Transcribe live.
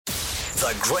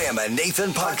The Graham and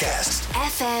Nathan Podcast.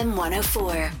 FM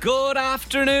 104. Good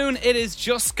afternoon. It is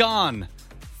just gone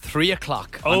 3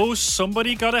 o'clock. Oh,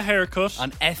 somebody got a haircut.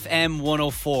 On FM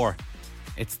 104.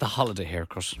 It's the holiday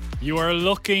haircut. You are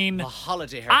looking The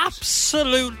holiday haircut.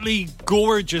 absolutely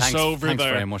gorgeous Thanks over very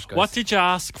there. much, guys. What did you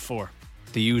ask for?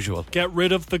 The usual. Get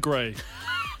rid of the grey.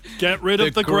 Get rid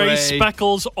of The the grey grey.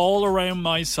 speckles all around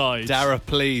my side. Dara,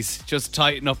 please, just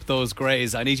tighten up those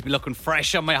greys. I need to be looking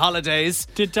fresh on my holidays.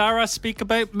 Did Dara speak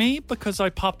about me because I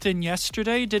popped in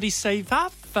yesterday? Did he say,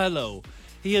 that fellow,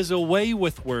 he has a way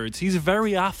with words. He's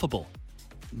very affable.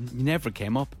 You never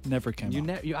came up. Never came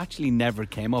up. You actually never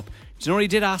came up. Do you know what he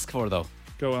did ask for, though?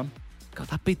 Go on. God,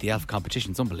 that beat the elf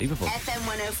competition. It's unbelievable. FM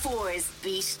 104's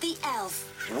Beat the Elf.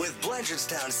 With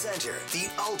Blanchardstown Centre, the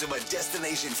ultimate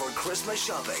destination for Christmas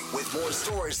shopping. With more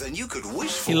stores than you could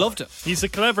wish for. He loved it. He's a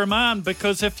clever man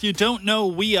because if you don't know,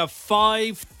 we have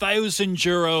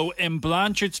 €5,000 in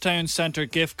Blanchardstown Centre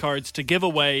gift cards to give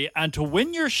away, and to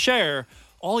win your share,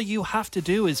 all you have to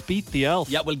do is beat the elf.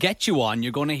 Yeah, we'll get you on.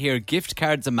 You're going to hear gift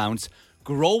cards amounts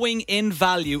growing in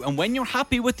value. And when you're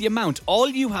happy with the amount, all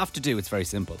you have to do, it's very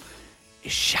simple,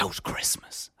 is shout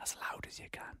Christmas as loud as you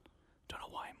can. Don't know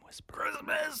why I'm whispering.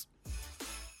 Christmas!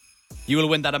 You will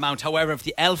win that amount. However, if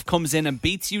the elf comes in and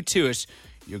beats you to it,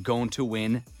 you're going to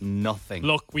win nothing.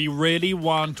 Look, we really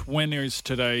want winners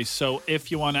today, so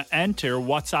if you want to enter,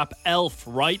 WhatsApp ELF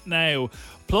right now,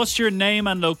 plus your name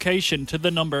and location to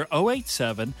the number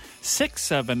 087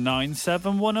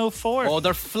 6797 104. Oh,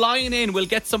 they're flying in. We'll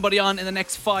get somebody on in the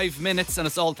next 5 minutes, and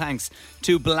it's all thanks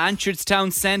to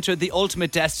Blanchardstown Centre, the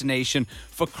ultimate destination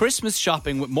for Christmas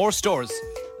shopping with more stores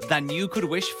than you could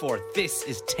wish for. This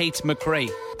is Tate McRae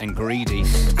and Greedy.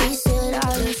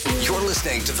 You're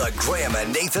listening to the Graham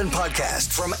and Nathan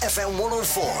Podcast from FM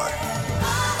 104.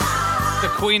 The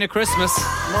Queen of Christmas,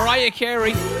 Mariah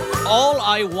Carey. All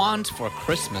I want for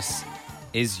Christmas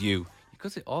is you.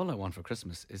 Because all I want for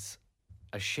Christmas is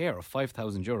a share of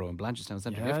 €5,000 in Blanchardstown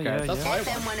Centre gift cards. That's what I want.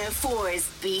 FM 104's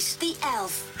Beat the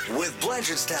Elf. With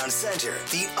Blanchardstown Centre,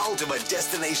 the ultimate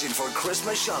destination for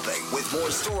Christmas shopping. With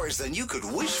more stores than you could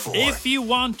wish for. If you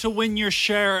want to win your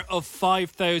share of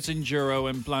 €5,000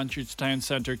 in Blanchardstown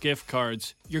Centre gift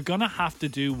cards, you're going to have to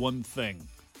do one thing,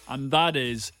 and that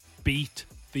is beat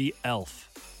the elf.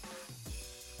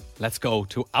 Let's go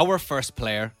to our first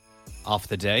player of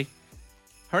the day.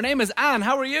 Her name is Anne.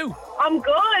 How are you? I'm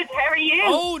good. How are you?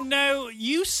 Oh, now,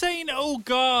 you saying, oh,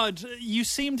 God, you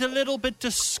seemed a little bit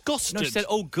disgusted. No, she said,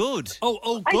 oh, good. Oh,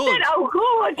 I good. said, oh,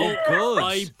 good. Oh, good.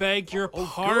 I beg your Oh,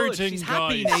 pardon, good. She's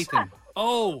happy, guys. Nathan.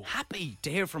 Oh, Happy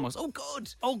to hear from us. Oh,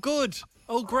 good. oh, good.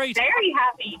 Oh, great. Very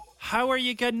happy. How are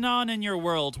you getting on in your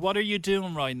world? What are you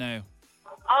doing right now?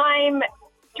 I'm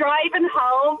driving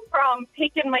home from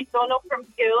picking my son up from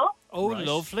school. Oh, Right.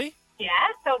 lovely. Yeah,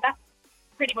 so that's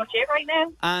pretty much it right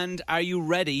now. And are you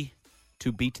ready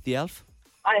to beat the elf?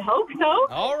 I hope so.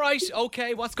 All right,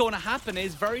 okay. What's going to happen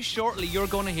is very shortly you're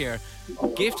going to hear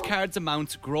gift cards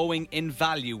amounts growing in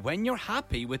value. When you're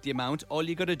happy with the amount, all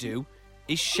you got to do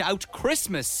is shout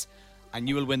Christmas and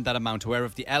you will win that amount. However,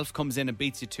 if the elf comes in and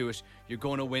beats you to it, you're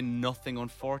going to win nothing,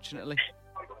 unfortunately.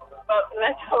 But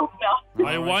let's hope not.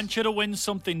 I want you to win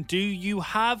something. Do you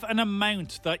have an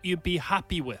amount that you'd be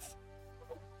happy with?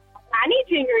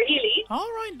 Anything really. All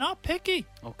right, not picky.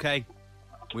 Okay.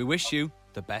 We wish you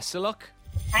the best of luck.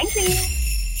 Thank you. €50,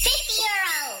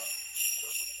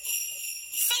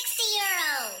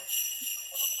 €60,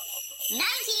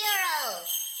 €90,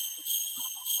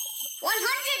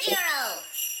 €100,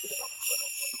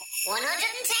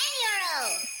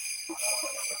 €110,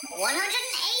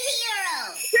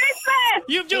 €180. Christmas!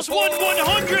 You've just won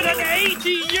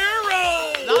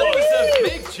 €180. That was a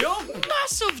big jump.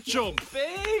 Massive jump.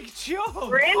 Big jump.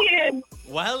 Brilliant.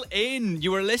 Well in.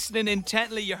 You were listening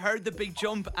intently. You heard the big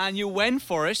jump and you went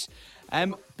for it.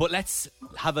 But let's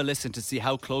have a listen to see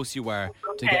how close you were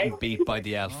to Okay. getting beat by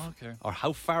the elf. Okay. Or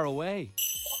how far away.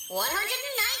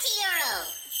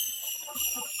 €190.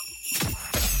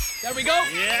 There we go.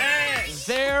 Yes.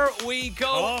 There we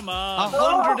go. Come on.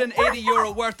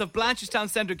 €180 worth of Blanchardstown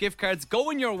Centre gift cards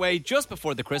going your way just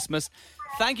before the Christmas.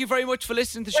 Thank you very much for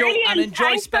listening to the show Brilliant. and enjoy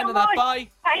Thanks spending so that. much. Bye.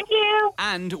 Thank you.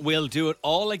 And we'll do it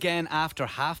all again after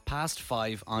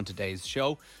 5:30 on today's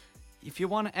show. If you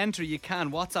want to enter, you can.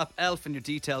 WhatsApp ELF and your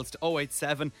details to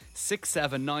 087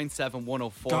 6797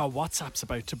 104. God, WhatsApp's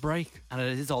about to break. And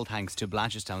it is all thanks to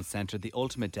Blanchardstown Centre, the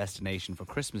ultimate destination for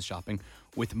Christmas shopping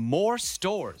with more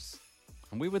stores.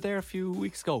 And we were there a few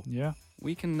weeks ago. Yeah.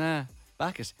 We can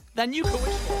back it. Than you could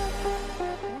wish for.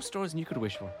 More stores than you could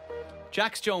wish for.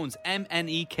 Jax Jones,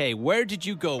 MNEK. Where did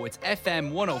you go? It's FM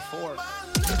 104.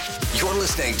 You're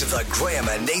listening to the Graham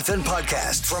and Nathan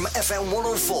podcast from FM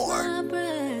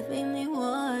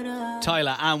 104.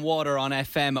 Tyler and Water on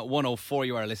FM 104.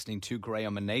 You are listening to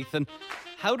Graham and Nathan.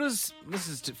 This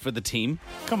is for the team.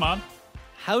 Come on.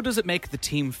 How does it make the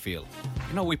team feel?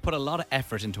 You know, we put a lot of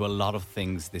effort into a lot of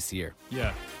things this year.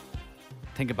 Yeah.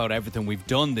 Think about everything we've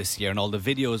done this year and all the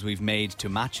videos we've made to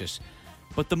match it.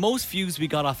 But the most views we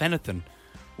got off anything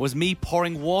was me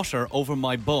pouring water over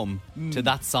my bum to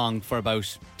that song for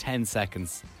about 10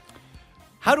 seconds.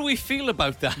 How do we feel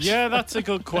about that? Yeah, that's a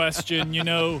good question. You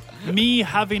know, me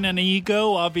having an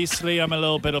ego, obviously I'm a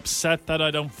little bit upset that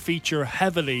I don't feature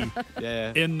heavily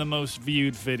in the most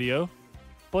viewed video.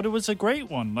 But it was a great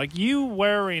one. Like, you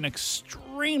wearing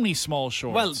extremely small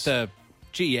shorts. Well, the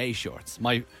GA shorts.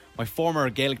 My former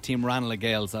Gaelic team, Ranelagh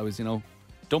Gales, I was,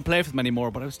 don't play for them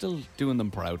anymore, but I was still doing them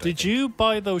proud. Did you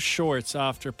buy those shorts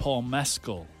after Paul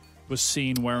Mescal was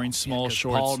seen wearing small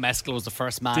shorts? Paul Mescal was the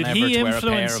first man Did ever he to wear a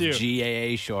pair influence of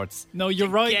you? GAA shorts. No, you're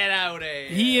right. Get out of here.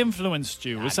 He influenced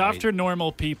you. It was no, after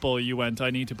Normal People you went, I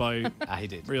need to buy He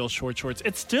did. real short shorts.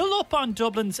 It's still up on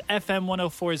Dublin's FM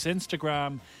 104's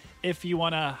Instagram if you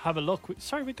want to have a look.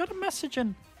 Sorry, we got a message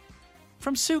in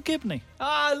from Sue Gibney.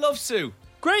 I love Sue.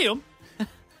 Graham,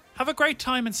 have a great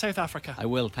time in South Africa. I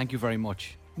will. Thank you very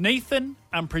much. Nathan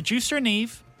and producer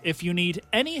Neve, if you need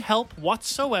any help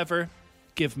whatsoever,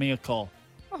 give me a call.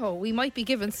 Oh, we might be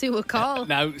giving Sue a call.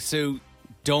 Now, Sue,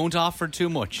 don't offer too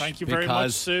much. Thank you very much,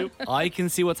 because Sue. I can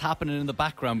see what's happening in the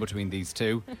background between these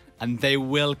two, and they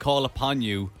will call upon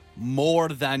you more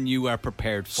than you are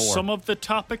prepared for. Some of the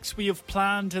topics we have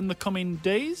planned in the coming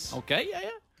days. Okay, yeah.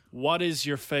 What is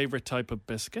your favourite type of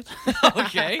biscuit?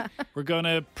 Okay. We're going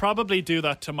to probably do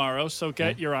that tomorrow, so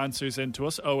get your answers into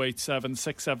us, 087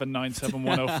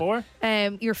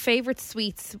 6797104. Your favourite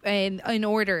sweets in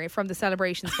order from the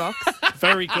celebrations box.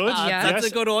 Very good. Yeah. That's a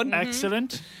good one.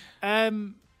 Excellent.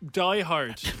 Die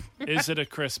Hard. Is it a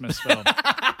Christmas film?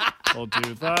 We'll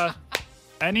do that.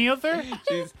 Any other?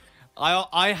 Jeez.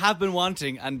 I have been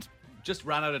wanting, and just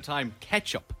ran out of time,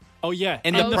 ketchup. Oh, yeah.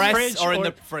 In the press fridge or in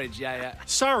the fridge, yeah.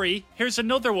 Sorry, here's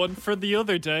another one for the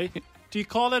other day. Do you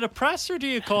call it a press or do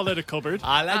you call it a cupboard?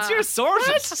 Lads, you're sorted.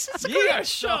 Yeah,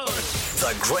 sure.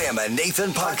 The Graham and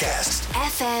Nathan podcast.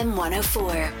 FM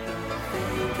 104.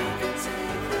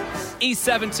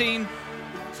 E17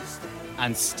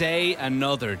 and stay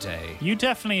another day. You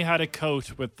definitely had a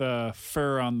coat with the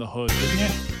fur on the hood, didn't you?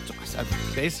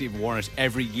 I've basically worn it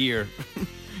every year.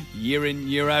 Year in,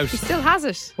 year out. He still has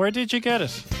it. Where did you get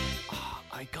it?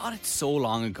 I got it so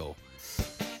long ago.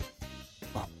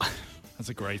 That's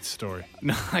a great story.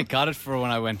 No, I got it for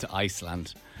when I went to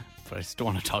Iceland. But I just don't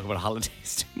want to talk about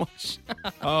holidays too much.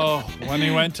 Oh, when he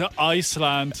went to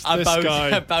Iceland, this guy.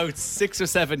 About 6 or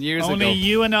 7 years ago. Only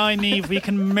you and I, Neve, we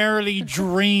can merely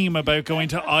dream about going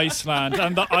to Iceland.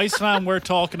 And the Iceland we're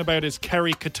talking about is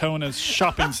Kerry Katona's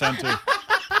shopping centre.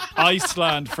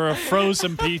 Iceland for a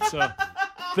frozen pizza.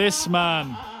 This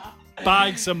man,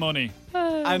 bags of money.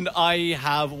 And I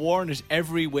have worn it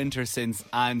every winter since.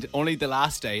 And only the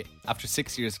last day, after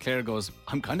 6 years, Claire goes,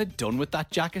 I'm kind of done with that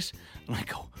jacket. And I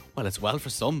go, well, it's well for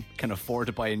some. Can afford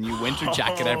to buy a new winter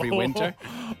jacket every winter.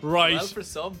 Right. Well for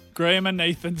some. Graham and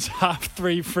Nathan's half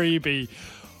 3 freebie.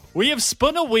 We have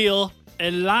spun a wheel.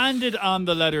 It landed on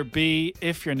the letter B.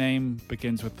 If your name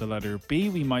begins with the letter B,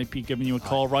 we might be giving you a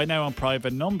call right now on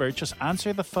private number. Just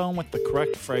answer the phone with the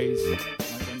correct phrase. Like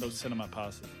when those cinema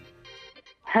passes.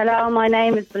 Hello, my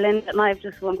name is Belinda, and I've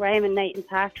just won Graham and Nathan's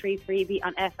Half 3 freebie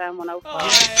on FM 105.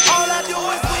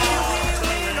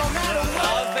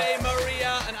 Ave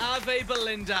Maria and Ave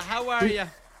Belinda. How are you?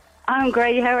 I'm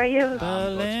great. How are you?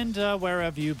 Belinda, where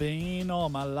have you been all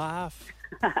my life?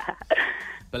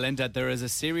 Belinda, there is a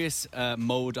serious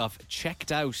mode of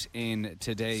checked out in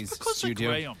today's because of studio.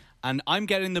 Graham. And I'm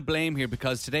getting the blame here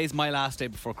because today's my last day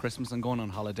before Christmas. I'm going on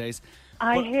holidays.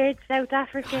 I heard South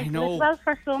Africa. I know. It's well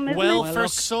for some, isn't Well, it? for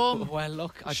look, some. Well,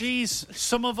 look. Jeez,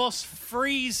 some of us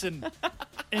freezing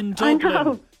in I Dublin.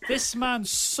 know. This man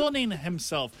sunning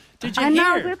himself. Did you I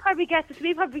know, hear? we'll probably get this.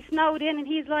 We probably snowed in and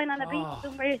he's lying on a beach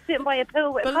somewhere sitting by a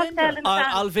pool with a Belinda, cocktail in the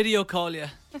I'll hand. video call you.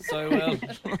 So I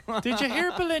will. Did you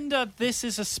hear, Belinda? This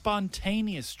is a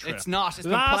spontaneous trip. It's not. It's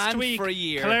been Last planned week, for a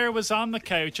year. Claire was on the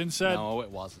couch and said, No,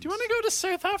 it wasn't. do you want to go to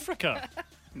South Africa?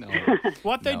 No.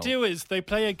 What they No. do is they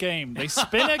play a game. They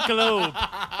spin a globe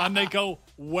and they go,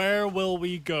 where will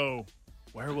we go?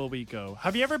 Where will we go?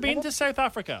 Have you ever been to South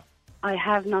Africa? I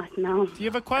have not, no. Do you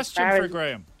have a question far for as-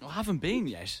 Graham? I haven't been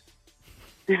yet.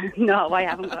 No, I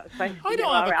haven't got a question. I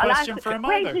don't have a I'll question ask- for him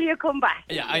Wait either. till you come back.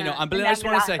 Yeah, I know. And And Belinda, I then just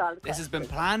we'll want to ask say, all the this has been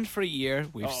questions. planned for a year.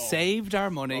 We've saved our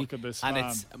money. Look at this and man.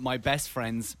 it's my best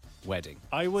friend's wedding.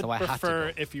 I would so I have to prefer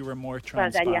go. if you were more Well,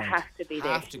 transparent. then you have to be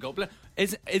there. Have to go.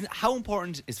 How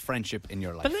important is friendship in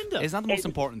your life? Belinda. Is that the most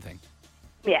important thing?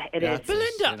 Yeah, it is. That's it.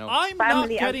 Belinda, You know. I'm not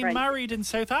Family and getting friends. married in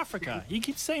South Africa. You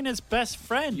keep saying his best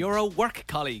friend. You're a work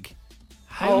colleague.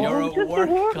 Oh, You're a just work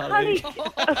work colleague.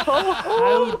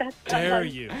 How dare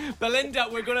you? Belinda,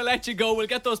 we're going to let you go. We'll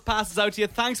get those passes out to you.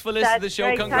 Thanks for listening to the show.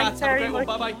 Great. Congrats. Thanks Have a very great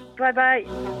one. much. Bye-bye.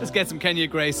 Bye-bye. Let's get some Kenya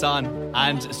Grace on.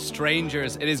 And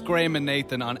Strangers. It is Graham and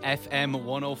Nathan on FM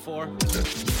 104.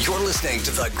 You're listening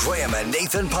to the Graham and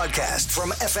Nathan podcast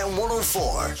from FM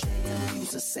 104.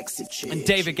 And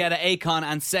David Guetta, Akon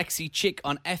and Sexy Chick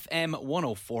on FM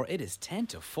 104. It is 10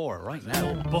 to 4 right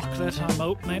now. Booklet, I'm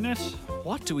opening it.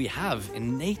 What do we have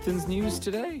in Nathan's news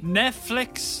today?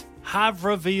 Netflix have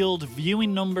revealed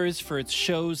viewing numbers for its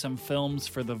shows and films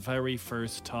for the very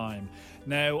first time.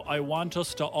 Now, I want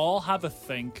us to all have a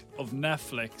think of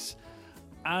Netflix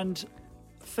and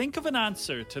think of an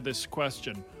answer to this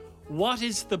question. What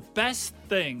is the best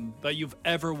thing that you've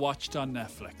ever watched on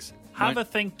Netflix? Have a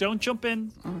think. Don't jump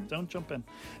in. Don't jump in.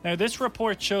 Now, this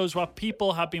report shows what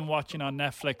people have been watching on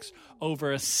Netflix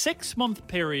over a 6-month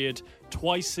period,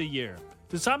 twice a year.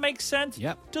 Does that make sense?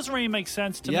 Yep. Doesn't really make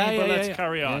sense to me, but let's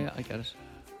carry on. Yeah, I get it.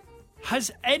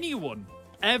 Has anyone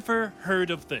ever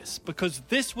heard of this? Because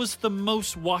this was the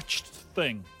most watched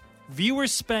thing.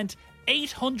 Viewers spent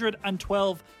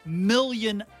 812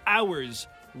 million hours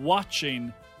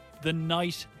watching The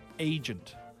Night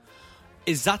Agent.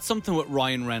 Is that something with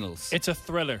Ryan Reynolds? It's a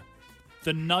thriller.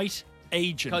 The Night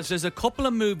Agent. Because there's a couple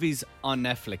of movies on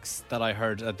Netflix that I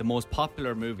heard, the most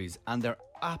popular movies, and they're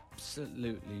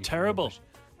absolutely Terrible. rubbish.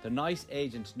 The Night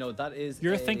Agent. No, that is.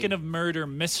 You're thinking of Murder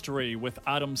Mystery with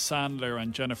Adam Sandler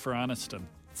and Jennifer Aniston.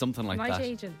 something like Night that.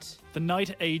 Agent. The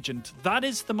Night Agent. That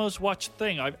is the most watched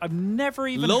thing. I've never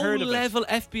even heard of it. Low-level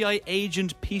FBI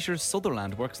agent Peter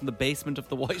Sutherland works in the basement of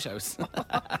the White House.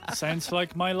 Sounds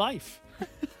like my life. All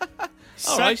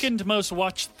right. Second most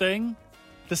watched thing,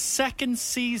 the second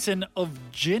season of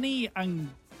Ginny and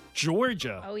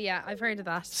Georgia. Oh yeah, I've heard of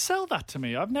that. Sell that to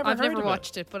me. I've never I've heard never of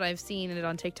watched it, but I've seen it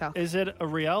on TikTok. Is it a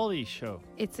reality show?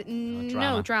 It's drama.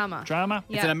 no drama. Drama?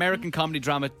 Yeah. It's an American comedy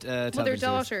drama television Mother series.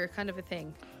 daughter kind of a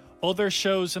thing. Other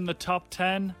shows in the top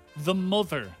 10, The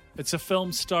Mother. It's a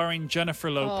film starring Jennifer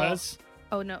Lopez.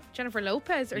 Oh no, Jennifer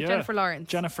Lopez or Yeah. Jennifer Lawrence?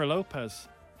 Jennifer Lopez.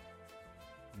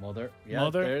 Mother. Yeah,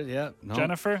 Mother? there, yeah. No.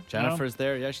 Jennifer? Jennifer's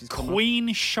there. Yeah, she's coming up.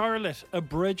 Queen Charlotte, a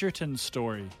Bridgerton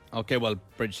story. Okay, well,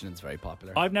 Bridgerton's very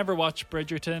popular. I've never watched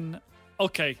Bridgerton.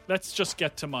 Okay, let's just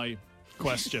get to my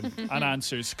question and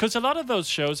answers. Because a lot of those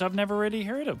shows I've never really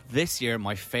heard of. This year,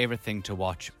 my favourite thing to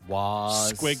watch was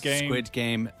Squid Game. Squid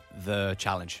Game, The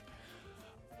Challenge.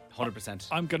 100%.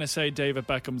 I'm going to say David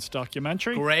Beckham's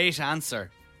documentary. Great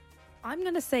answer. I'm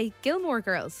gonna say Gilmore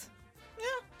Girls.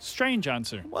 Strange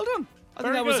answer. Well done. I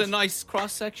Very think that was good. a nice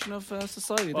cross-section of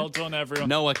society. Well there. done, everyone.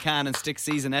 Noah Can and Stick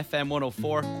Season FM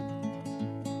 104.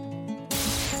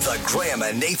 The Graham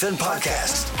and Nathan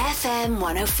Podcast. FM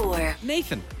 104.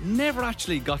 Nathan, never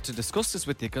actually got to discuss this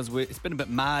with you because it's been a bit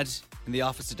mad in the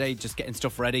office today, just getting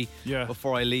stuff ready Yeah.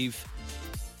 before I leave.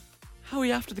 How are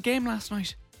you after the game last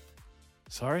night?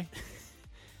 Sorry?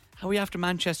 How are you after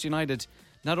Manchester United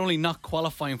not only not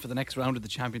qualifying for the next round of the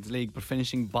Champions League, but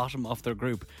finishing bottom of their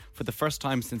group for the first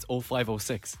time since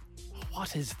 05-06?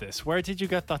 What is this? Where did you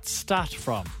get that stat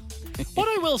from? What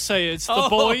I will say is the Oh.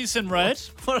 boys in red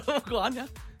Go on, yeah.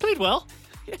 played well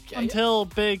Okay, until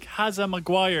big Hazza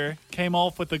Maguire came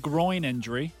off with a groin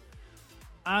injury.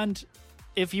 And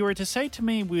if you were to say to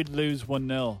me we'd lose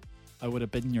 1-0, I would have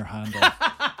bitten your hand off.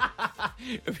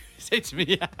 If you say to me,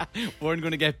 yeah, we're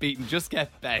going to get beaten, just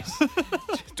get bet.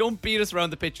 Don't beat us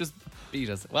around the pitch, just beat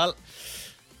us. Well,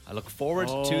 I look forward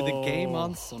to the game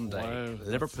on Sunday. Wow, that's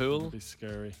Liverpool gonna be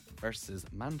scary. versus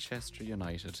Manchester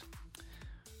United.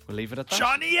 We'll leave it at that.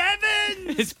 Johnny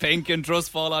Evans! It's Pink and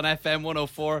Trustfall on FM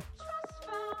 104.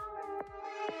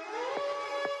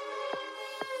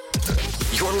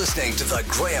 You're listening to the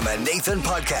Graham and Nathan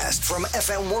Podcast from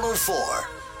FM 104.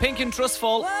 Pink and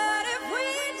Trustfall.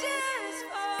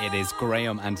 It is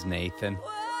Graham and Nathan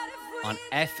on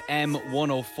FM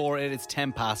 104. It is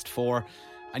 10 past 4.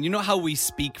 And you know how we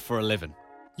speak for a living?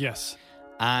 Yes.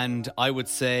 And I would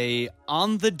say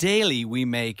on the daily we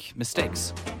make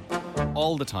mistakes.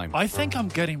 All the time. I think I'm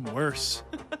getting worse.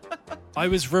 I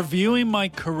was reviewing my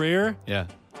career. Yeah.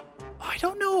 I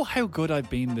don't know how good I've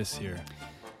been this year.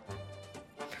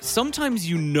 Sometimes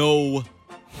you know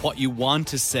what you want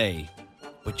to say,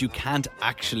 but you can't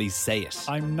actually say it.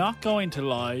 I'm not going to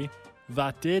lie.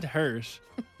 That did hurt.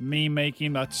 Me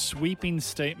making that sweeping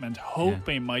statement,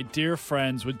 hoping my dear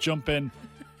friends would jump in.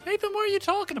 Nathan, what are you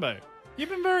talking about? You've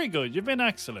been very good. You've been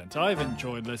excellent. I've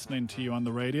enjoyed listening to you on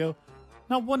the radio.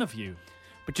 Not one of you.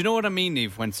 But you know what I mean,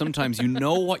 Niamh? When sometimes you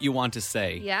know what you want to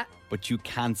say, Yeah. but you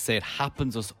can't say it.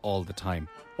 Happens us all the time.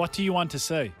 What do you want to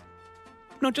say?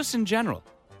 No, just in general.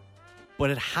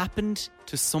 But it happened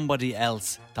to somebody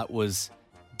else that was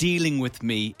dealing with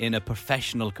me in a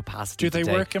professional capacity Do they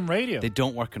today. work in radio? They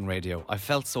don't work in radio. I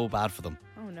felt so bad for them.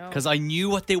 Oh, no. Because I knew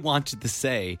what they wanted to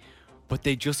say, but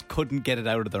they just couldn't get it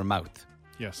out of their mouth.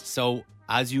 Yes. So,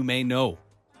 as you may know,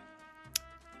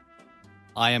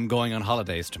 I am going on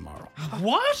holidays tomorrow.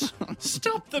 What?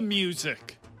 Stop the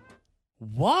music.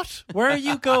 What? Where are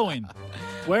you going?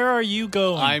 Where are you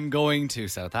going? I'm going to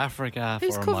South Africa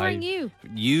Who's for covering you?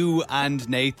 You and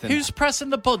Nathan. Who's pressing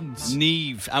the buttons?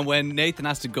 Niamh. And when Nathan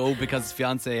has to go because his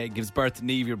fiance gives birth to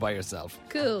Niamh, you're by yourself.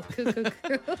 Cool.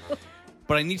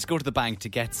 But I need to go to the bank to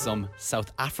get some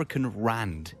South African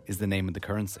Rand is the name of the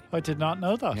currency. I did not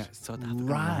know that. Yeah, South African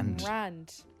Rand.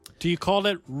 Rand. Do you call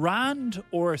it Rand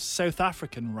or South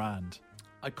African Rand?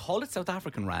 I call it South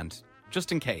African Rand,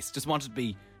 just in case. Just wanted to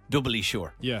be doubly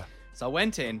sure. Yeah. So I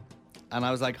went in and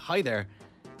I was like, hi there.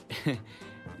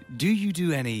 Do you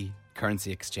do any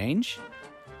currency exchange?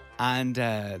 And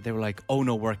they were like, oh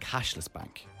no, we're a cashless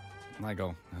bank. And I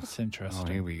go, That's oh, interesting.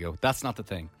 here we go. That's not the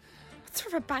thing. What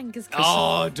sort of a bank is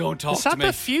Oh, don't talk Is that to me.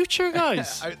 the future,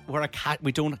 guys?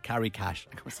 We don't carry cash.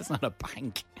 Of course, it's not a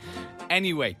bank.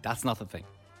 Anyway, that's not the thing.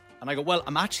 And I go, well,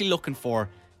 I'm actually looking for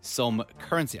some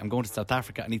currency. I'm going to South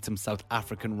Africa. I need some South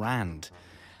African Rand.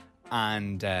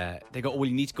 And they go, oh, well,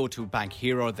 you need to go to a bank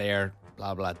here or there,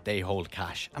 blah, blah. They hold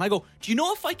cash. And I go, do you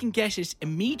know if I can get it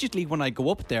immediately when I go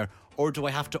up there, or do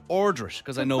I have to order it?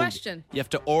 Because I Good know question. you have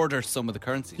to order some of the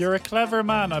currencies. You're a clever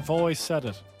man. I've always said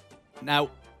it. Now,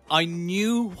 I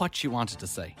knew what she wanted to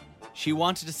say. She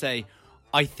wanted to say,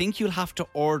 I think you'll have to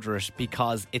order it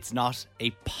because it's not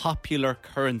a popular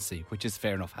currency, which is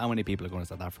fair enough. How many people are going to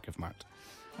South Africa from Art?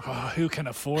 Oh, who can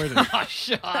afford it? Oh,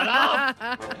 shut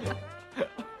up!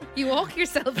 You walk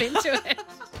yourself into it.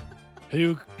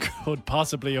 Who could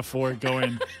possibly afford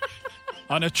going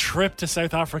on a trip to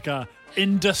South Africa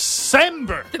in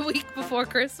December? The week before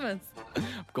Christmas.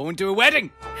 Going to a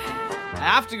wedding. I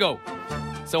have to go.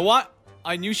 So what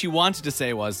I knew she wanted to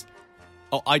say was,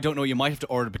 oh, I don't know, you might have to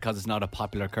order it because it's not a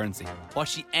popular currency. What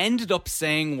she ended up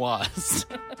saying was,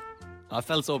 I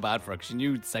felt so bad for her because she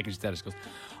knew the second she said it, she goes,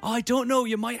 oh, I don't know,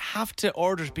 you might have to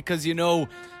order it because, you know,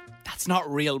 that's not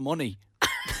real money.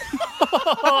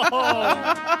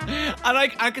 And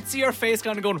I could see her face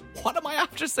kind of going, what am I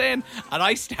after saying? And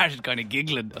I started kind of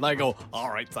giggling and I go, all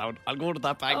right, sound, I'll go to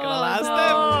that bank and I'll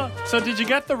ask them. So did you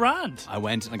get the Rand? I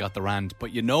went and I got the Rand,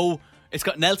 but you know, it's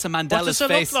got Nelson Mandela's What does it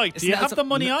face. look like? It's Do you have Nelson- the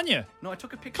money on you? No, I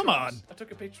took a picture. Come of on. it. I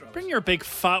took a picture of it. Bring your big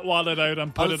fat wallet out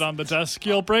and put I'll- it on the desk.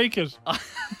 You'll break it.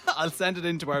 I'll send it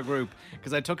into our group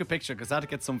because I took a picture because I had to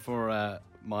get some for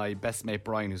my best mate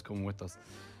Brian, who's coming with us.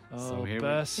 So here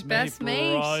best Best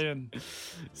mate, mate. Brian.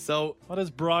 So What has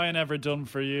Brian ever done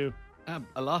for you?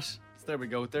 a lot. So there we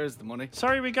go. There's the money.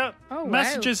 Sorry, we got Oh, wow.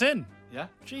 messages in. Yeah,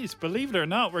 Jeez, believe it or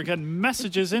not, we're getting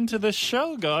messages into this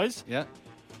show, guys. yeah.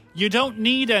 You don't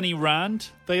need any Rand.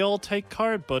 They all take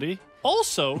card, buddy.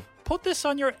 Also, put this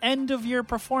on your end of year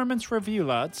performance review,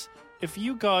 lads. If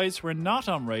you guys were not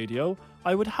on radio,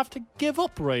 I would have to give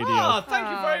up radio. Oh, thank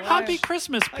you very much. Happy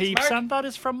Christmas, peeps. Mark. And that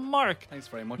is from Mark. Thanks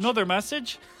very much. Another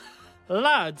message.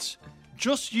 Lads,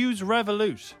 just use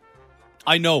Revolut.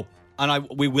 I know, and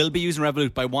we will be using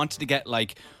Revolut, but I wanted to get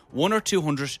like 100 or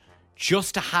 200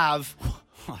 just to have.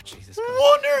 Oh, Jesus Christ.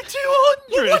 1 or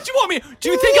 200? What do you want me? Do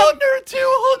you think 1 I'll... or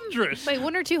 200? Wait,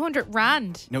 1 or 200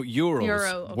 Rand? No, euros Euro,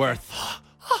 okay. worth.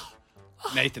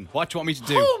 Nathan, what do you want me to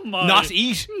do? Oh my. Not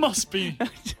eat? Must be. Do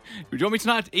you want me to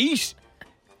not eat?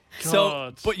 So,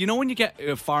 God. but you know when you get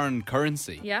a foreign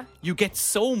currency, Yeah. you get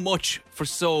so much for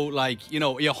so like, you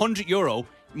know, €100, you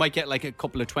might get like a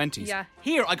couple of 20s. Yeah.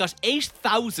 Here I got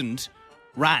 8,000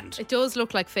 Rand. It does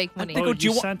look like fake money. They go, Oh, do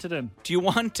you you wa- sent it in. Do you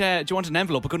want an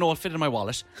envelope? I go, no, I'll fit it in my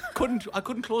wallet. I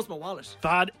couldn't close my wallet.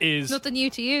 That is Nothing new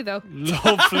to you, though.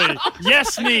 lovely.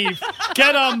 Yes, Niamh.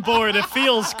 Get on board. It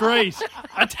feels great.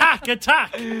 Attack.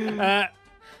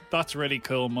 That's really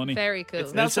cool money. Very cool.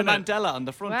 It's Nelson Isn't it? Mandela on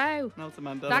the front. Wow. Nelson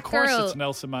Mandela. That Of course girl- it's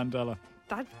Nelson Mandela.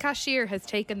 That cashier has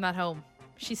taken that home.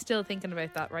 She's still thinking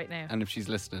about that right now. And if she's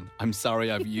listening, I'm sorry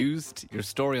I've used your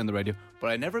story on the radio, but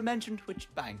I never mentioned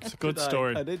which bank. It's a good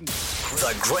story. I didn't.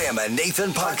 The Graham and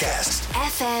Nathan Podcast.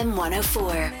 FM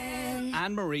 104.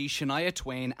 Anne-Marie, Shania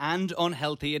Twain, and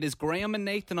Unhealthy. It is Graham and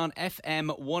Nathan on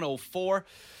FM 104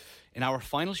 in our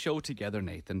final show together,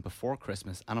 Nathan, before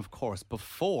Christmas. And of course,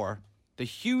 before the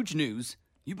huge news,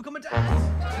 you become a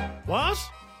dad. What?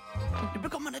 You're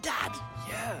becoming a dad.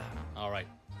 Yeah. All right.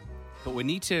 But we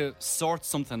need to sort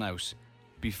something out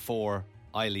before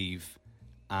I leave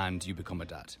and you become a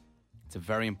dad. It's a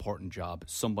very important job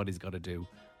somebody's got to do.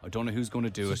 I don't know who's going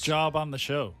to do it. It's a job on the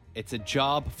show. It's a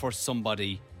job for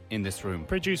somebody in this room.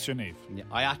 Producer Neve. Yeah,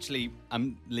 I actually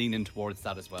am leaning towards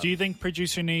that as well. Do you think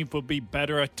Producer Neve would be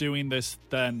better at doing this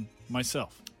than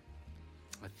myself?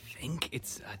 I think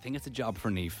it's a job for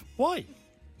Neve. Why?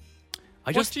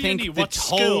 I just think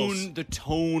the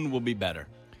tone will be better.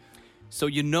 So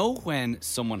you know when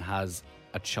someone has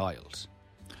a child,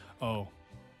 Oh.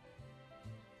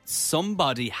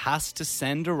 somebody has to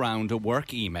send around a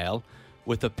work email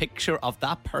with a picture of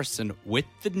that person with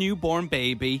the newborn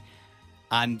baby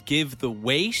and give the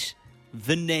weight,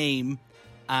 the name,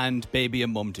 and baby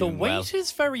and mum The doing well. weight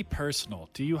is very personal.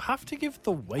 Do you have to give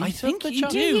the weight I think of the you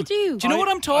child? do. Yeah, you do. Do you know what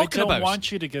I'm talking I about? don't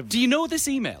want you to give... Do you know this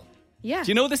email? Yeah. Do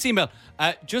you know this email?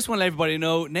 Just want to let everybody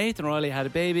know Nathan Riley had a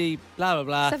baby, blah, blah,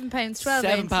 blah. 7 pounds, 12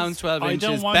 7 inches. pounds, 12 I inches.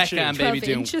 don't want Becca you. and 12 baby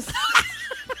doing... inches.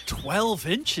 12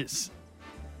 inches?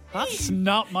 That's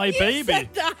not my baby.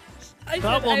 Said that. I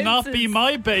That said will not be ounces.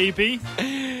 my baby.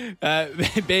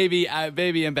 baby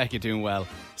and Becca doing well.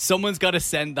 Someone's got to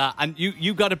send that, and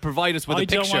you got to provide us with a I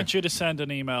picture. don't want you to send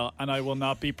an email, and I will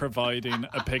not be providing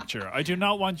a picture. I do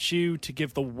not want you to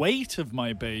give the weight of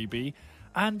my baby.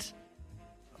 And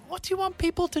what do you want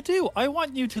people to do? I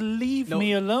want you to leave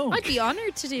me alone. I'd be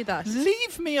honoured to do that.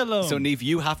 Leave me alone. So, Neve,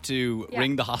 you have to Yeah.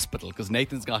 ring the hospital because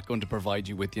Nathan's not going to provide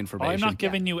you with the information. I'm not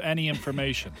giving you any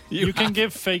information. You You can have-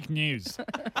 give fake news.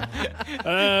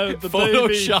 The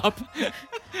Photoshop.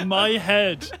 baby, my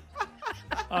head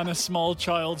on a small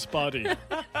child's body.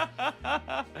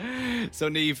 So,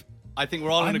 Neve, I think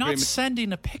we're all I'm in not agreement.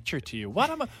 sending a picture to you.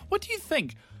 What do you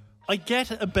think? I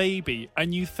get a baby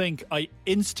and you think I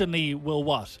instantly will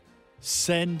what?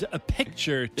 Send a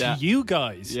picture to Yeah. you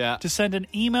guys Yeah. to send an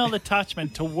email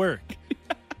attachment to work.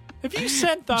 If you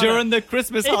sent that During the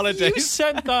Christmas if you holidays.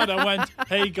 sent that and went,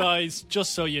 hey guys,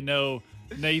 just so you know,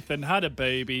 Nathan had a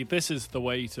baby. This is the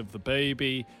weight of the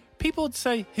baby. People would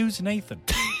say, who's Nathan?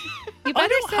 You I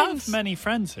better don't have send many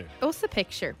friends here. us a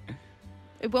picture.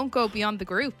 It won't go beyond the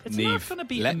group. It's not Neve, gonna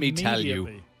be let me tell you,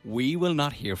 immediately. we will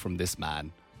not hear from this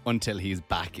man until he's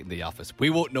back in the office. We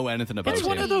won't know anything about It's him.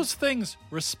 one of those things,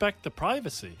 respect the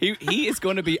privacy. He is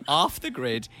going to be off the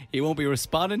grid. He won't be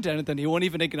responding to anything. He won't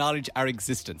even acknowledge our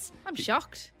existence. I'm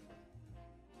shocked.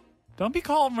 Don't be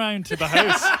calling round to the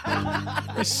house.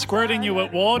 They're squirting you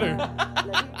with water.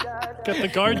 Get the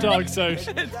guard dogs out.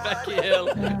 Becky Hill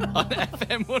on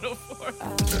FM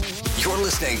 104. You're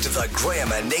listening to the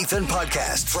Graham and Nathan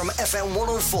podcast from FM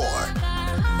 104.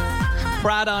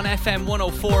 Brad on FM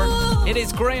 104. It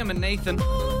is Graham and Nathan.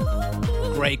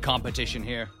 Great competition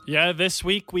here. Yeah, this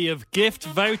week we have gift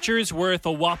vouchers worth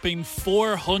a whopping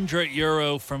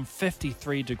 €400 from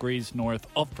 53 Degrees North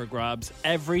up for grabs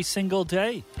every single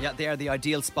day. Yeah, they are the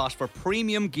ideal spot for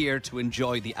premium gear to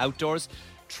enjoy the outdoors.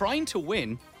 Trying to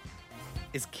win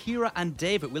is Kira and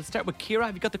David. We'll start with Kira.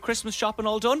 Have you got the Christmas shopping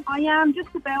all done? I am just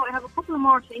about. I have a couple of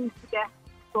more things to get,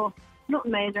 so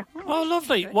nothing major. Oh,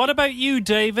 lovely. What about you,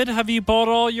 David? Have you bought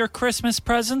all your Christmas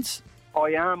presents?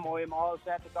 I am. I'm all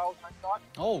set to go, thank God.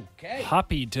 Okay.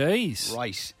 Happy days.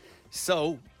 Right.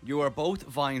 So, you are both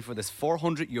vying for this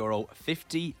 €400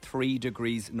 53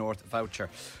 Degrees North voucher.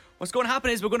 What's going to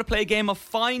happen is we're going to play a game of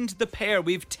Find the Pair.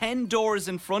 We have 10 doors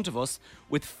in front of us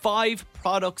with 5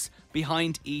 products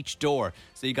behind each door.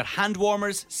 So you got hand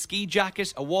warmers, ski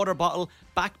jacket, a water bottle,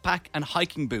 backpack and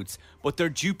hiking boots. But they're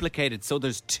duplicated, so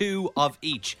there's 2 of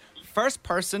each. First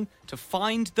person to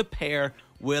find the pair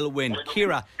will win.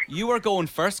 Kira, you are going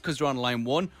first because you're on line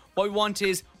 1. What we want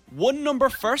is one number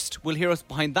first. We'll hear us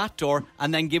behind that door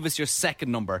and then give us your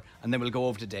second number and then we'll go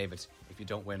over to David if you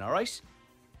don't win, all right?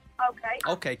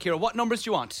 Okay. Okay, Kira, what numbers do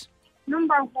you want?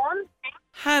 Number 1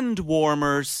 Hand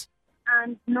warmers,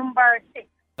 and number 6.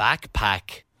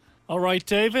 backpack, All right,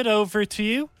 David, over to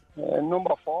you.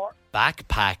 Number 4,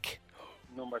 backpack,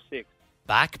 number 6.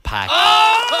 backpack.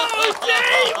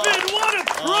 David, what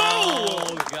a pro!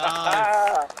 Oh,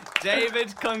 God.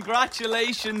 David,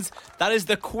 congratulations. That is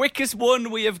the quickest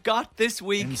one we have got this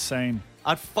week Insane.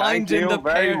 at finding you the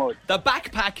very pair. much. The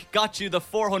backpack got you the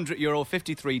 €400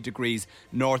 53 Degrees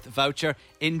North voucher.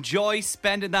 Enjoy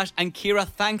spending that. And Kira,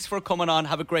 thanks for coming on.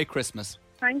 Have a great Christmas.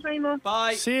 Thanks very much.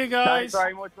 Bye. See you Thanks guys.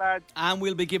 very much, lads. And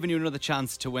we'll be giving you another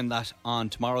chance to win that on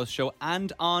tomorrow's show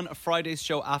and on Friday's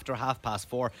show after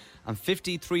 4:30. And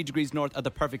 53 Degrees North are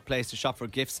the perfect place to shop for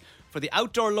gifts for the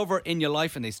outdoor lover in your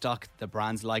life. And they stock the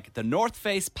brands like the North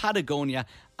Face, Patagonia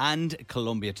and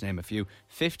Columbia, to name a few.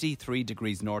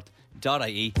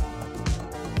 53degreesnorth.ie.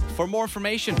 For more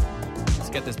information, let's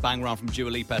get this bang round from Dua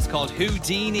Lipa. It's called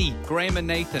Houdini. Graham and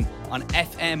Nathan on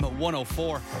FM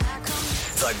 104.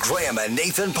 The Graham and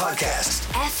Nathan Podcast.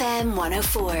 FM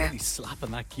 104. He's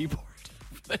slapping that keyboard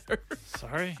there.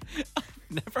 Sorry.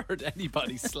 Never heard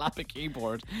anybody slap a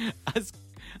keyboard as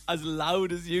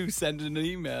loud as you sending an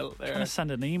email there. I'm going to send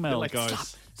an email, Like,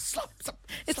 guys. slap.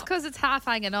 It's because it's half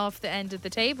hanging off the end of the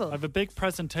table. I have a big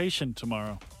presentation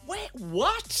tomorrow. Wait,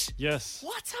 what? Yes.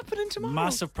 What's happening tomorrow?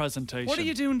 Massive presentation. What are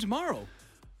you doing tomorrow?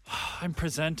 I'm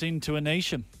presenting to a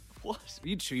nation. What?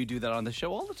 You sure you do that on the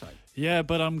show all the time? Yeah,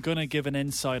 but I'm going to give an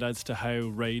insight as to how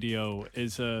radio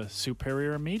is a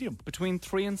superior medium. Between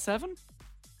 3 and 7?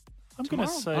 I'm going to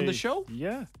Tomorrow? say... On the show?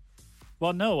 Yeah.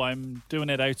 Well, no, I'm doing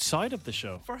it outside of the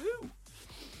show. For who?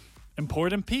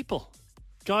 Important people.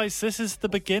 Guys, this is the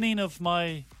beginning of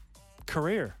my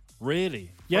career,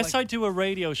 really. Yes, like- I do a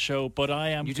radio show, but I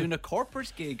am... You doing a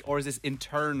corporate gig or is this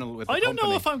internal with the I don't know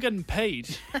company? if I'm getting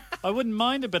paid. I wouldn't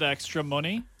mind a bit extra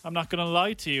money. I'm not going to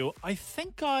lie to you. I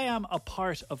think I am a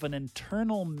part of an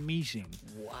internal meeting.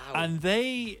 Wow. And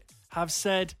they have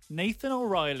said, Nathan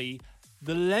O'Reilly,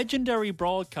 the legendary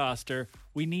broadcaster,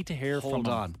 we need to hear from Hold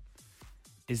him. on.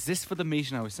 Is this for the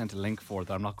meeting I was sent a link for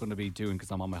that I'm not going to be doing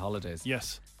because I'm on my holidays?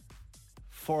 Yes.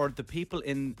 For the people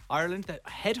in Ireland, the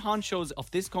head honchos of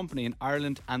this company in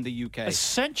Ireland and the UK.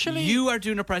 Essentially... You are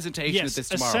doing a presentation Yes, at this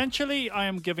tomorrow. essentially, I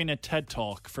am giving a TED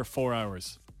Talk for 4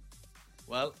 hours.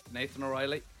 Well, Nathan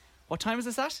O'Reilly, what time is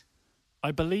this at?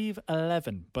 I believe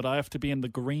 11, but I have to be in the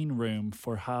green room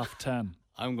for 10:30.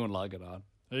 I'm going to log it on.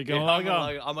 There you go, log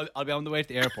on. I'll be on the way to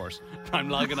the airport. I'm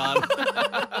logging on.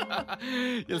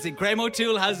 You'll see Graham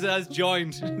O'Toole has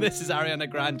joined. This is Ariana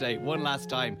Grande. One last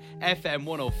time. FM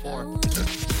 104.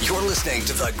 You're listening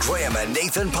to the Graham and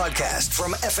Nathan Podcast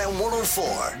from FM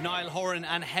 104. Niall Horan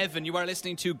and Heaven. You are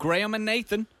listening to Graham and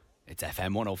Nathan. It's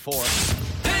FM 104.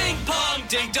 Ping pong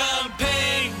ding dong,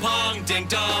 ping pong ding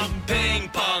dong, ping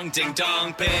pong ding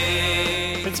dong,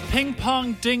 ping. It's ping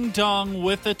pong ding dong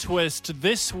with a twist.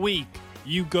 This week,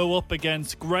 you go up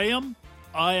against Graham.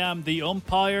 I am the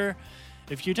umpire.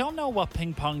 If you don't know what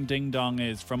ping pong ding dong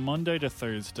is, from Monday to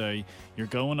Thursday, you're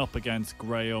going up against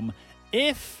Graham.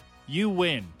 If you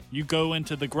win, you go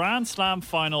into the Grand Slam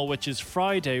final, which is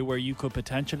Friday, where you could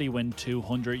potentially win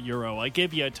 €200. I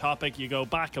give you a topic, you go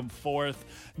back and forth,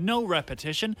 no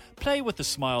repetition, play with a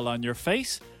smile on your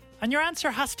face, and your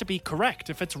answer has to be correct.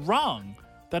 If it's wrong,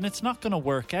 then it's not going to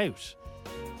work out.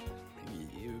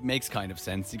 It makes kind of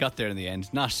sense. You got there in the end.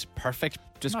 Not perfect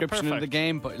description of perfect. the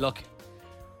game, but look,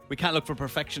 we can't look for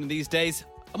perfection these days.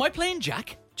 Am I playing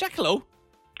Jack? Jack, hello.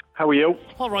 How are you?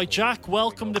 All right, Jack,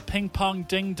 welcome to Ping Pong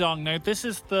Ding Dong. Now, this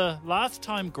is the last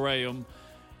time, Graham,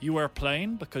 you are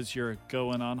playing because you're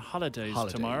going on holidays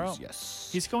tomorrow. Yes.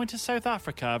 He's going to South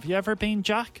Africa. Have you ever been,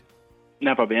 Jack?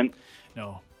 Never been.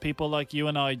 No. People like you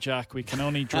and I, Jack, we can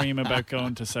only dream about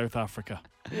going to South Africa.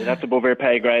 Yeah, that's above your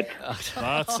pay grade.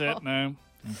 That's it now.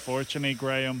 Unfortunately,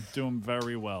 Graham, doing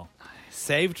very well.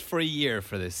 Saved for a year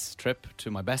for this trip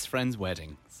to my best friend's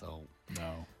wedding. So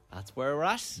No. that's where we're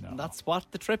at. And that's what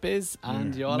the trip is.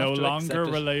 And you all No have to longer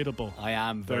accept it. relatable. I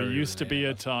am There very used to be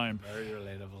a relatable. time. Very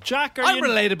relatable. Jack, are I'm you...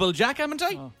 relatable, Jack, haven't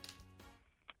I?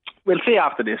 We'll see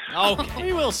after this. Okay.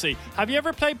 We will see. Have you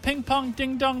ever played Ping Pong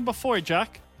Ding Dong before,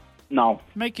 Jack? No.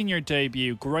 Making your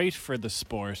debut, great for the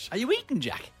sport. Are you eating,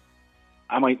 Jack?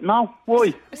 I might. No.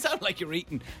 Why? It sounded like you're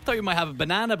eating. I thought you might have a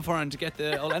banana beforehand to get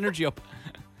the old energy up.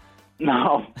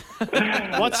 No.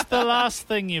 What's the last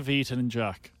thing you've eaten,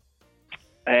 Jack?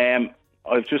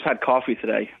 I've just had coffee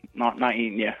today. Not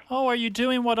eating yet. Oh, are you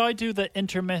doing what I do, the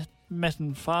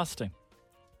intermittent fasting?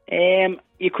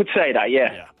 You could say that,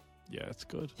 yeah. Yeah, it's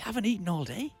good. You haven't eaten all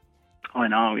day? I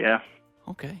know, yeah.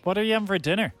 Okay. What are you having for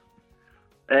dinner?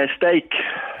 Steak.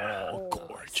 Oh,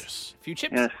 gorgeous. A few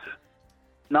chips? Yes.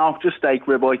 No, just steak,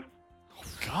 ribeye.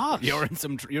 God. You're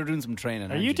doing some training.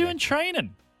 Are aren't you doing Jack?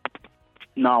 training?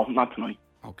 No, not tonight.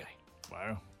 Okay.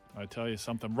 Wow. I tell you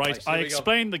something. Right, Right, here I we go.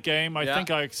 explained the game. I Yeah.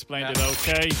 think I explained Yeah. it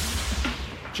okay.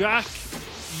 Jack,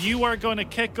 you are going to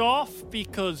kick off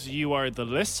because you are the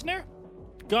listener.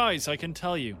 Guys, I can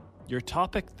tell you, your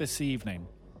topic this evening.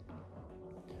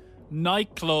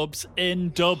 Nightclubs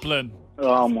in Dublin.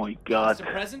 Oh my God. Past and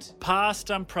present? Past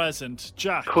and present.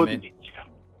 Jack. Couldn't.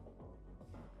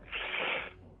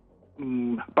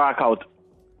 Barcode.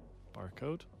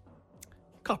 Barcode.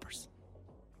 Coppers.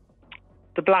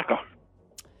 The Blacker.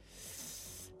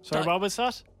 Sorry, what was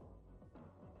that?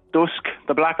 Dusk.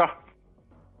 The Blacker.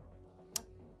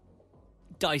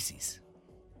 Dicey's.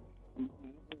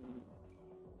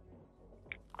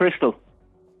 Crystal.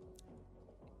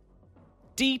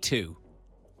 D2.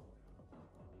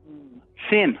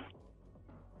 Sin.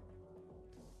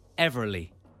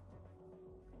 Everly.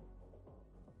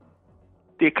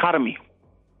 The Academy.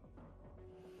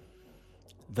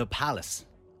 The Palace.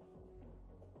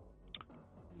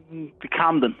 The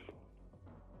Camden.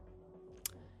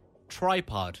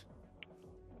 Tripod.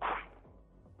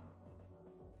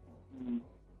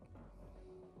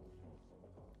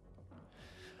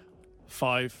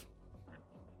 Five,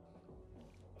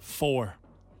 4,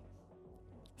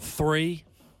 3.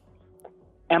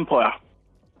 Empire.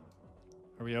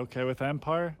 Are we okay with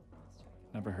Empire?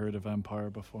 Never heard of Empire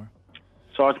before.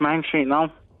 So it's Main Street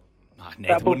now. Nathan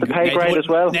That booked wouldn't the go- pay Nathan grade wouldn't- as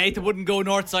well. Nathan wouldn't go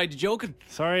north side. You joking?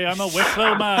 Sorry, I'm a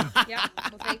Wicklow man. Yeah,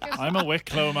 we'll take it. I'm a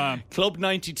Wicklow man. Club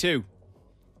 92.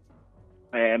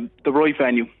 The right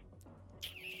venue.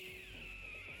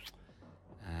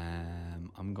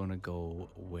 I'm gonna go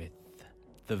with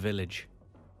the Village.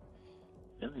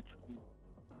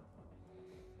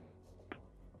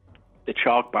 The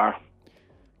Chalk Bar.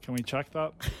 Can we check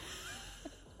that?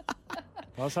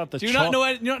 Was that the Do you chalk? not know?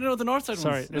 You not know the north side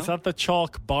Sorry, ones? is No? that the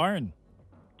Chalk Barn?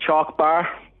 Chalk Bar.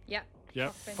 Yeah. Yeah,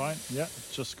 Chalk venue. fine. Yeah,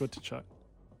 it's just good to check.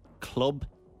 Club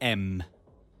M.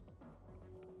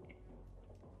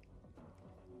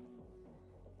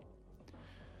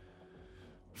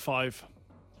 Five,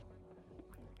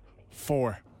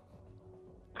 4.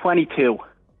 22.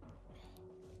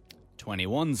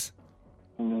 21s.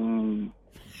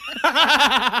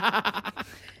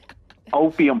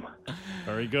 Opium.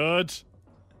 Very good.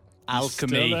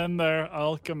 Alchemy. Still in there.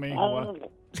 Alchemy. Wow.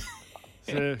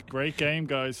 It's a great game,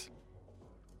 guys.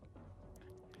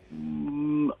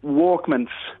 Workman's.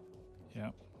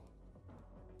 Yeah.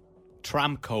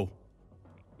 Tramco.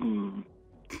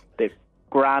 The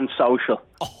Grand Social.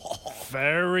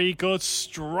 Very good.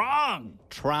 Strong.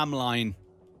 Tramline.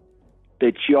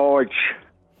 The George.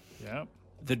 Yeah.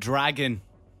 The Dragon.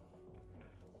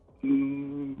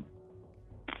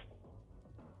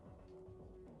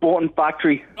 Button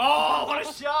Factory. Oh, what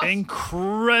a shot!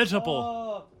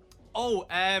 Incredible.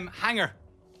 Hanger.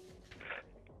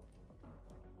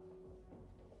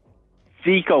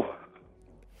 Zico.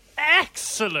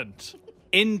 Excellent.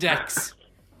 Index.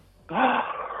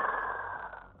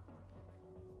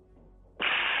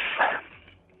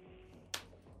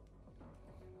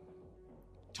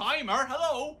 Timer,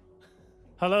 hello.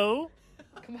 Hello?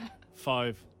 Come on.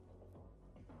 5,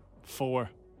 4,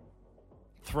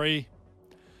 3,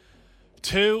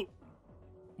 2,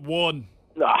 1.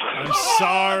 I'm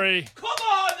sorry. Come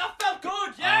on, that felt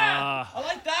good, yeah. Ah. I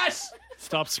like that.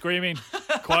 Stop screaming.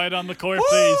 Quiet on the court,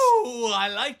 please. Ooh, I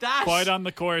like that. Quiet on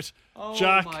the court. Oh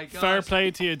Jack, my God. fair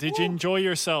play to you. Did you enjoy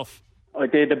yourself? I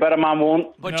did. The better man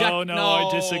won. But No, Jack,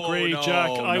 I disagree, no,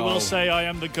 Jack. I no. will say I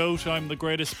am the GOAT. I'm the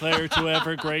greatest player to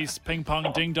ever grace Ping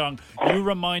Pong Ding Dong. You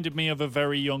reminded me of a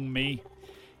very young me.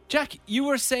 Jack, you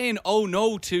were saying oh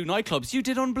no to nightclubs. You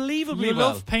did unbelievably You well.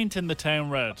 love painting the town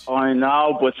red. I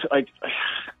know, but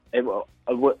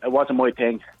it wasn't my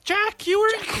thing. Jack, you were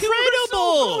incredible.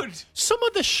 so good. Some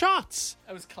of the shots.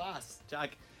 That was class,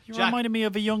 Jack. You Jack, reminded me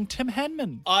of a young Tim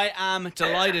Henman. I am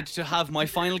delighted to have my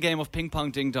final game of Ping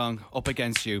Pong Ding Dong up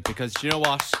against you because you know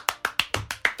what?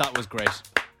 That was great.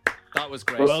 That was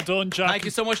great. Well done, Jack. Thank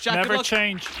you so much, Jack. Never Good luck.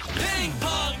 change. Ping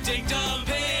pong ding dong,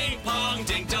 ping pong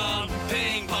ding dong,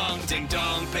 ping pong ding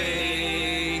dong,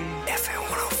 ping. FM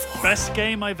 104. Best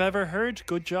game I've ever heard.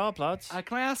 Good job, lads.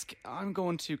 Can I ask? I'm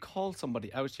going to call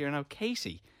somebody out here now.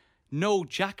 Katie. No,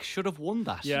 Jack should have won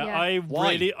that. Yeah, Yeah.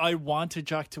 Why? I wanted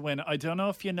Jack to win. I don't know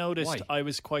if you noticed, Why? I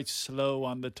was quite slow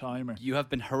on the timer You have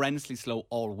been horrendously slow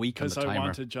all week on because the I timer.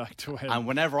 wanted Jack to win. And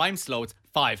whenever I'm slow, it's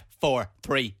 5, 4,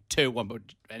 3, 2, 1. But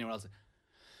anyone else?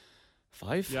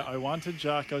 5? Yeah, I wanted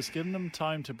Jack. I was giving him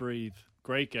time to breathe.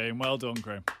 Great game. Well done,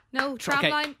 Graham. No,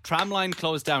 tramline. Tramline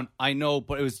closed down. I know,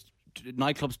 but it was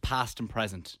nightclubs past and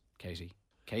present, Katie.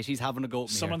 Katie's having a go at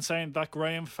me. Someone saying that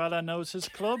Graham fella knows his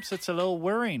clubs. It's a little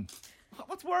worrying. here.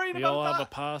 What's worrying We about all that? have a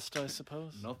past, I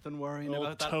suppose. Nothing worrying Old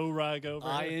about that. toe rag over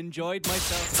I here. enjoyed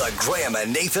myself. The Graham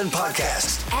and Nathan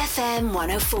Podcast. FM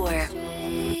 104.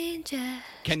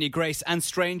 Kenny Grace and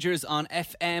Strangers on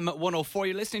FM 104.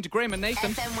 You're listening to Graham and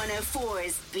Nathan. FM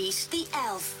 104's Beat the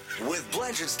Elf. With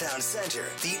Blanchardstown Centre,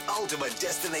 the ultimate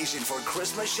destination for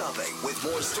Christmas shopping. With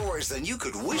more stores than you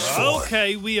could wish for.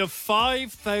 Okay, we have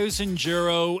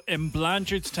 €5,000 in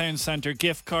Blanchardstown Centre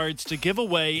gift cards to give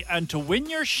away, and to win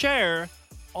your share,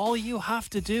 all you have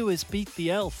to do is beat the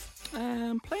elf.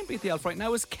 Playing Beat the Elf right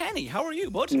now is Kenny. How are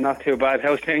you, bud? Not too bad.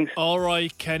 How's things? All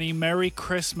right, Kenny. Merry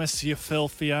Christmas, you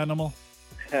filthy animal.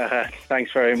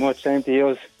 Thanks very much. Same to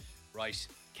you. Right.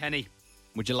 Kenny,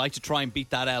 would you like to try and beat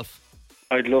that elf?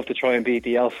 I'd love to try and beat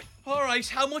the elf. All right.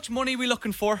 How much money are we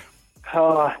looking for?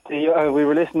 We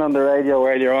were listening on the radio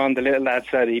earlier on. The little lad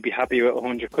said he'd be happy with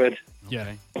 100 quid.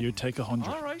 Yeah, you'd take 100.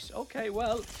 All right. Okay.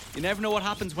 Well, you never know what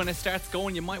happens when it starts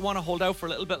going. You might want to hold out for a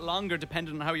little bit longer,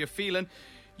 depending on how you're feeling.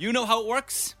 You know how it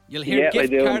works. You'll hear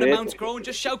gift card amounts growing.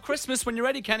 Just shout Christmas when you're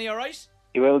ready, Kenny, all right?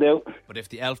 You will do. But if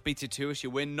the elf beats you to it,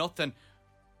 you win nothing.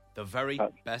 The very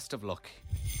best of luck.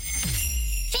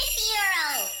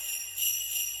 €50,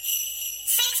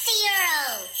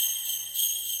 €60,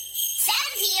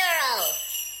 €70,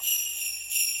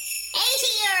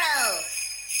 €80,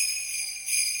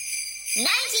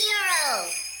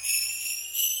 €90,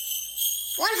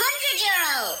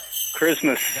 €100.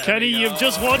 Christmas. Kenny, you've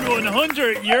just won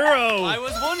 €100. I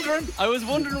was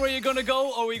wondering where you're going to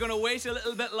go, or are we going to wait a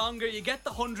little bit longer? You get the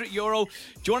 €100. Do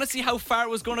you want to see how far it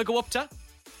was going to go up to?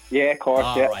 Yeah, of course.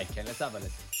 All right, Ken, let's have a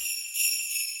listen.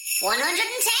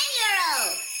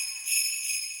 €110,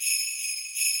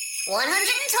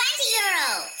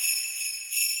 €120.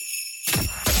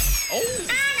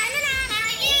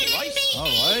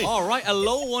 All right, a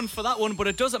low one for that one, but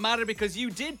it doesn't matter because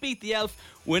you did beat the elf,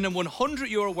 winning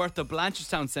 €100 worth of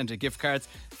Blanchardstown Centre gift cards.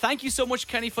 Thank you so much,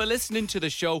 Kenny, for listening to the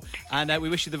show, and we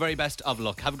wish you the very best of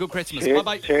luck. Have a good Christmas.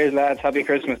 Bye-bye. Cheers, lads. Happy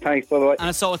Christmas. Thanks. Bye-bye.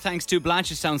 And so thanks to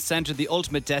Blanchardstown Centre, the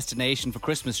ultimate destination for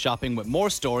Christmas shopping with more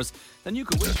stores than you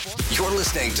could wish for. You're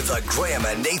listening to the Graham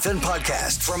and Nathan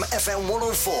podcast from FM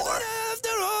 104.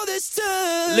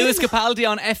 Lewis Capaldi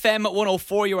on FM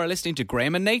 104. You are listening to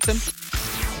Graham and Nathan.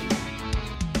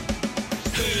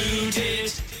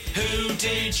 Who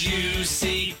did you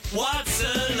see? What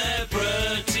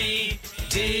celebrity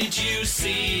did you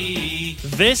see?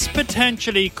 This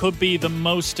potentially could be the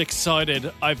most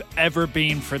excited I've ever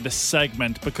been for this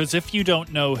segment, because if you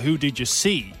don't know who did you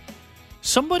see,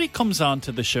 somebody comes on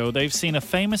to the show, they've seen a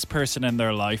famous person in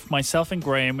their life. Myself and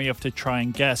Graham, we have to try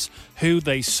and guess who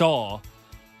they saw.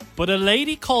 But a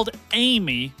lady called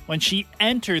Amy, when she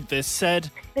entered this,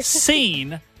 said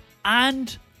seen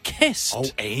and kissed. Oh,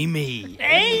 Amy.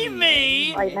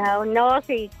 Amy! I know,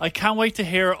 naughty. I can't wait to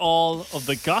hear all of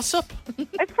the gossip.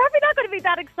 It's probably not going to be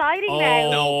that exciting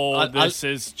now. Oh, this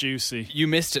is juicy. You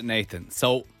missed it, Nathan.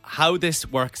 So how this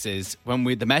works is when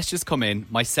the messages come in,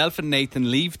 myself and Nathan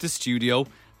leave the studio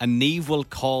and Neve will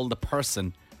call the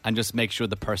person and just make sure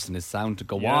the person is sound to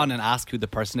go on and ask who the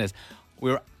person is.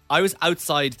 I was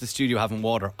outside the studio having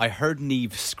water. I heard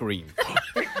Neve scream.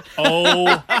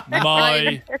 Oh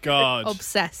my God.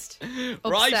 Obsessed.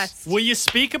 Right. Will you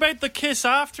speak about the kiss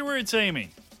afterwards,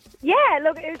 Amy? Yeah,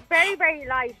 look, it was very, very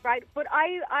light, right? But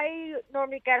I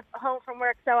normally get home from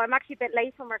work, so I'm actually a bit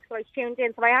late from work, so I tuned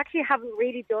in. So I actually haven't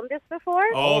really done this before.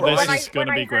 Oh, but this is going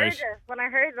to be great. When I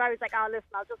heard it, I was like, oh, listen,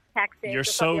 I'll just text it. You're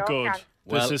so good.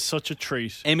 This is such a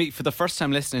treat. Amy, for the first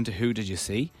time listening to Who Did You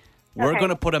See? We're going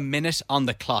to put a minute on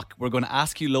the clock. We're going to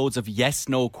ask you loads of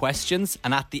yes-no questions.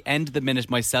 And at the end of the minute,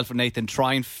 myself and Nathan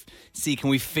try and see, can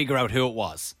we figure out who it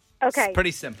was? Okay. It's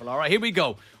pretty simple. All right, here we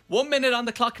go. 1 minute on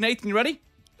the clock. Nathan, you ready?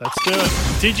 Let's do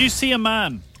it. Did you see a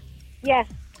man? Yes.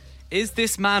 Is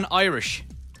this man Irish?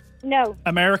 No.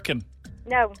 American?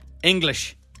 No.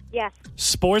 English? Yes.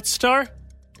 Sports star?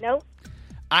 No.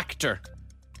 Actor?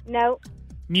 No.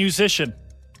 Musician?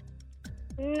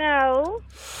 No.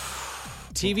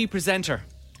 TV presenter?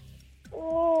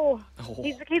 Oh.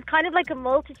 He's kind of like a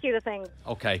multitude of things.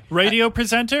 Okay. Radio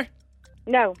presenter?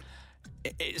 No.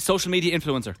 Social media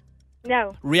influencer?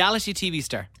 No. Reality TV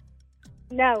star?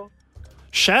 No.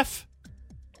 Chef?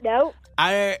 No.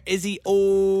 Is he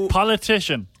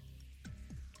politician?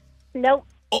 No.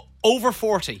 Over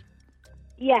 40?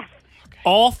 Yes.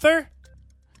 Author?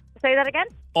 Say that again?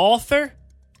 Author?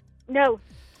 No.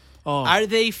 Oh. Are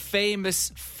they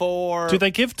famous for... Do they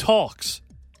give talks?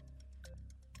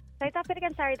 Say that bit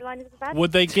again, sorry, the line is bad.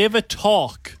 Would they give a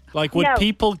talk? Like, would No.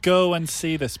 people go and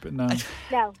see this? But no.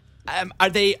 No. Are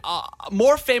they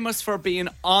more famous for being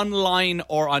online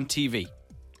or on TV?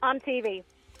 On TV.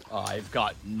 Oh, I've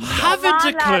got no... Haven't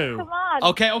a Come on, clue. lads, come on.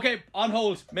 Okay, on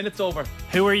hold. Minute's over.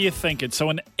 Who are you thinking? So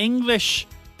an English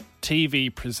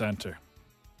TV presenter.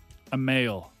 A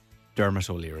male. Dermot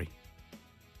O'Leary.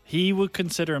 He would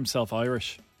consider himself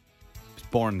Irish. He was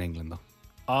born in England, though.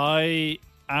 I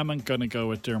am going to go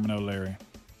with Dermot O'Leary.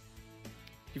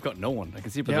 You've got no one. I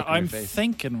can see it by Yeah, looking at I'm your face.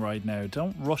 thinking right now.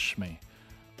 Don't rush me.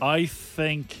 I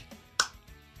think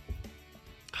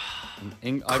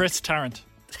Chris Tarrant.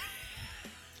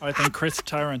 I think Chris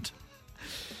Tarrant.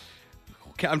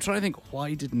 Okay, I'm trying to think.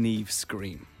 Why did Niamh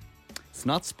scream? It's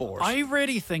not sport. I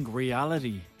really think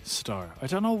reality star. I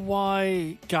don't know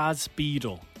why Gaz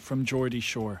Beadle from Geordie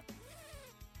Shore.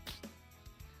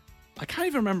 I can't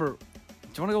even remember. Do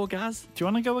you want to go with Gaz? Do you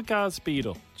want to go with Gaz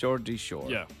Beadle? Geordie Shore.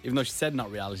 Yeah. Even though she said not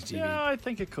reality TV. Yeah, I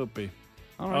think it could be.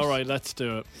 All All right, let's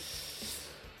do it.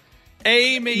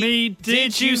 Amy,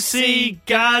 did you see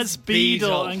Gaz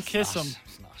Beadle and kiss him?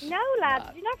 No, lads,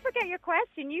 do not forget your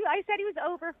question. I said he was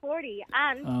over 40.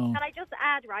 And can I just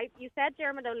add, right, you said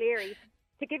Dermot O'Leary.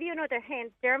 To give you another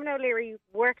hint, Dermot O'Leary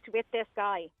worked with this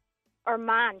guy. Or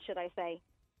man, should I say.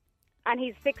 And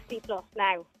he's 60 plus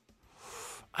now.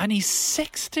 And he's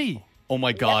 60. Oh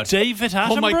my God. David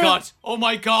Attenborough. Oh my God. Oh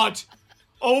my God.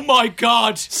 Oh my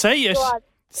God. Say it. What?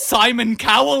 Simon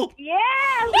Cowell. Yeah!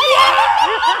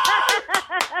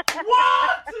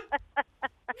 What?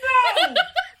 No!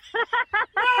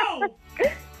 No!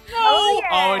 Oh,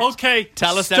 yeah. Oh, Okay,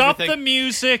 Tell us stop everything. the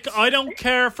music. I don't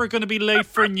care if we're going to be late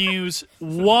for news.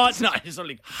 What It's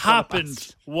only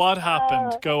happened? What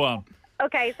happened? Go on.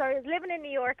 Okay, so I was living in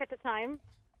New York at the time.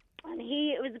 And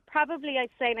it was probably, I'd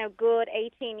say now, good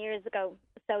 18 years ago.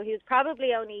 So he was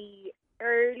probably only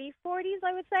early 40s,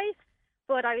 I would say.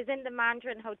 But I was in the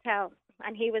Mandarin Hotel,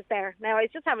 and he was there. Now, I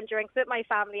was just having drinks with my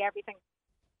family, everything.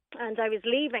 And I was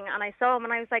leaving, and I saw him,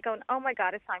 and I was like, going, oh, my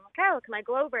God, it's Simon Cowell. Can I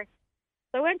go over?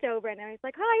 So I went over, and I was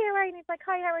like, hi, how are you? And he's like,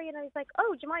 hi, how are you? And I was like,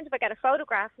 oh, do you mind if I get a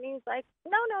photograph? And he was like,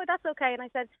 no, that's okay. And I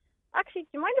said, actually, do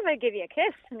you mind if I give you a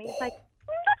kiss? And he's like,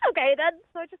 that's okay, then.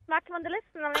 So I just smacked him on the lips,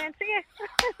 and I went, see you.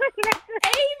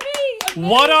 Amy!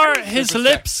 What are his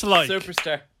lips like?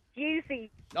 Superstar. Juicy.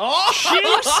 Oh!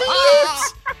 Juicy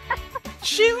lips.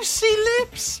 Juicy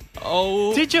lips.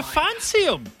 Oh. Did you fancy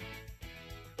him?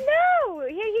 No,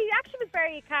 he actually was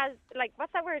very,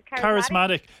 what's that word?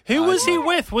 Charismatic. Who was he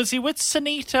with? Was he with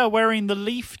Sunita wearing the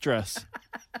leaf dress?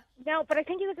 No, but I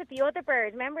think he was with the other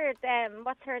bird. Remember,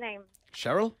 what's her name?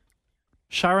 Cheryl?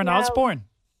 Sharon No. Osbourne?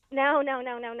 No.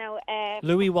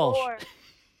 Louis Walsh.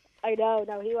 I know,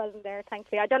 no, he wasn't there,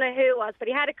 thankfully. I don't know who it was, but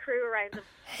he had a crew around him.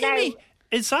 Amy,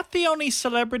 is that the only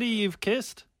celebrity you've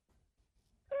kissed?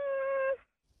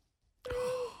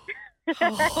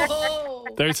 Oh.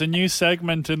 There's a new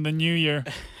segment in the new year.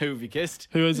 Who have you kissed?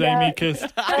 Who has Amy kissed?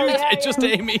 Just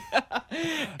Amy.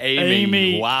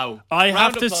 Amy. Wow. I Round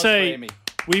have of to applause for say, Amy.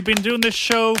 we've been doing this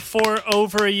show for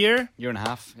over a year. Year and a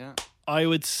half, yeah. I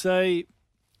would say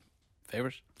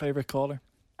Favourite caller.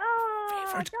 Oh,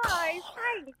 Favourite guys, caller.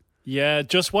 thanks. Yeah,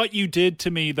 just what you did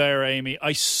to me there, Amy.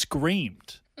 I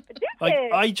screamed. Did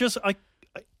Like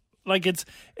you?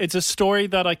 it's a story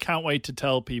that I can't wait to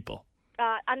tell people.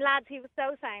 And lads, he was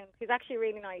so sound. He's actually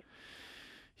really nice.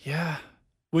 Yeah.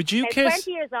 Would you Now, kiss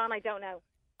 20 years on, I don't know.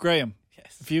 Graham?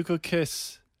 Yes. If you could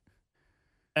kiss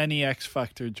any X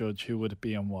Factor judge, who would it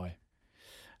be and why?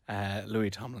 Louis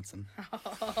Tomlinson.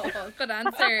 Oh, good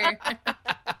answer.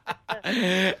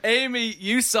 Amy,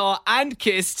 you saw and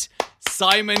kissed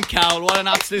Simon Cowell. What an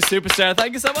absolute superstar.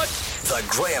 Thank you so much. The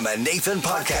Graham and Nathan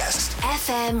Podcast.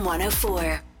 FM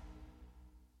 104.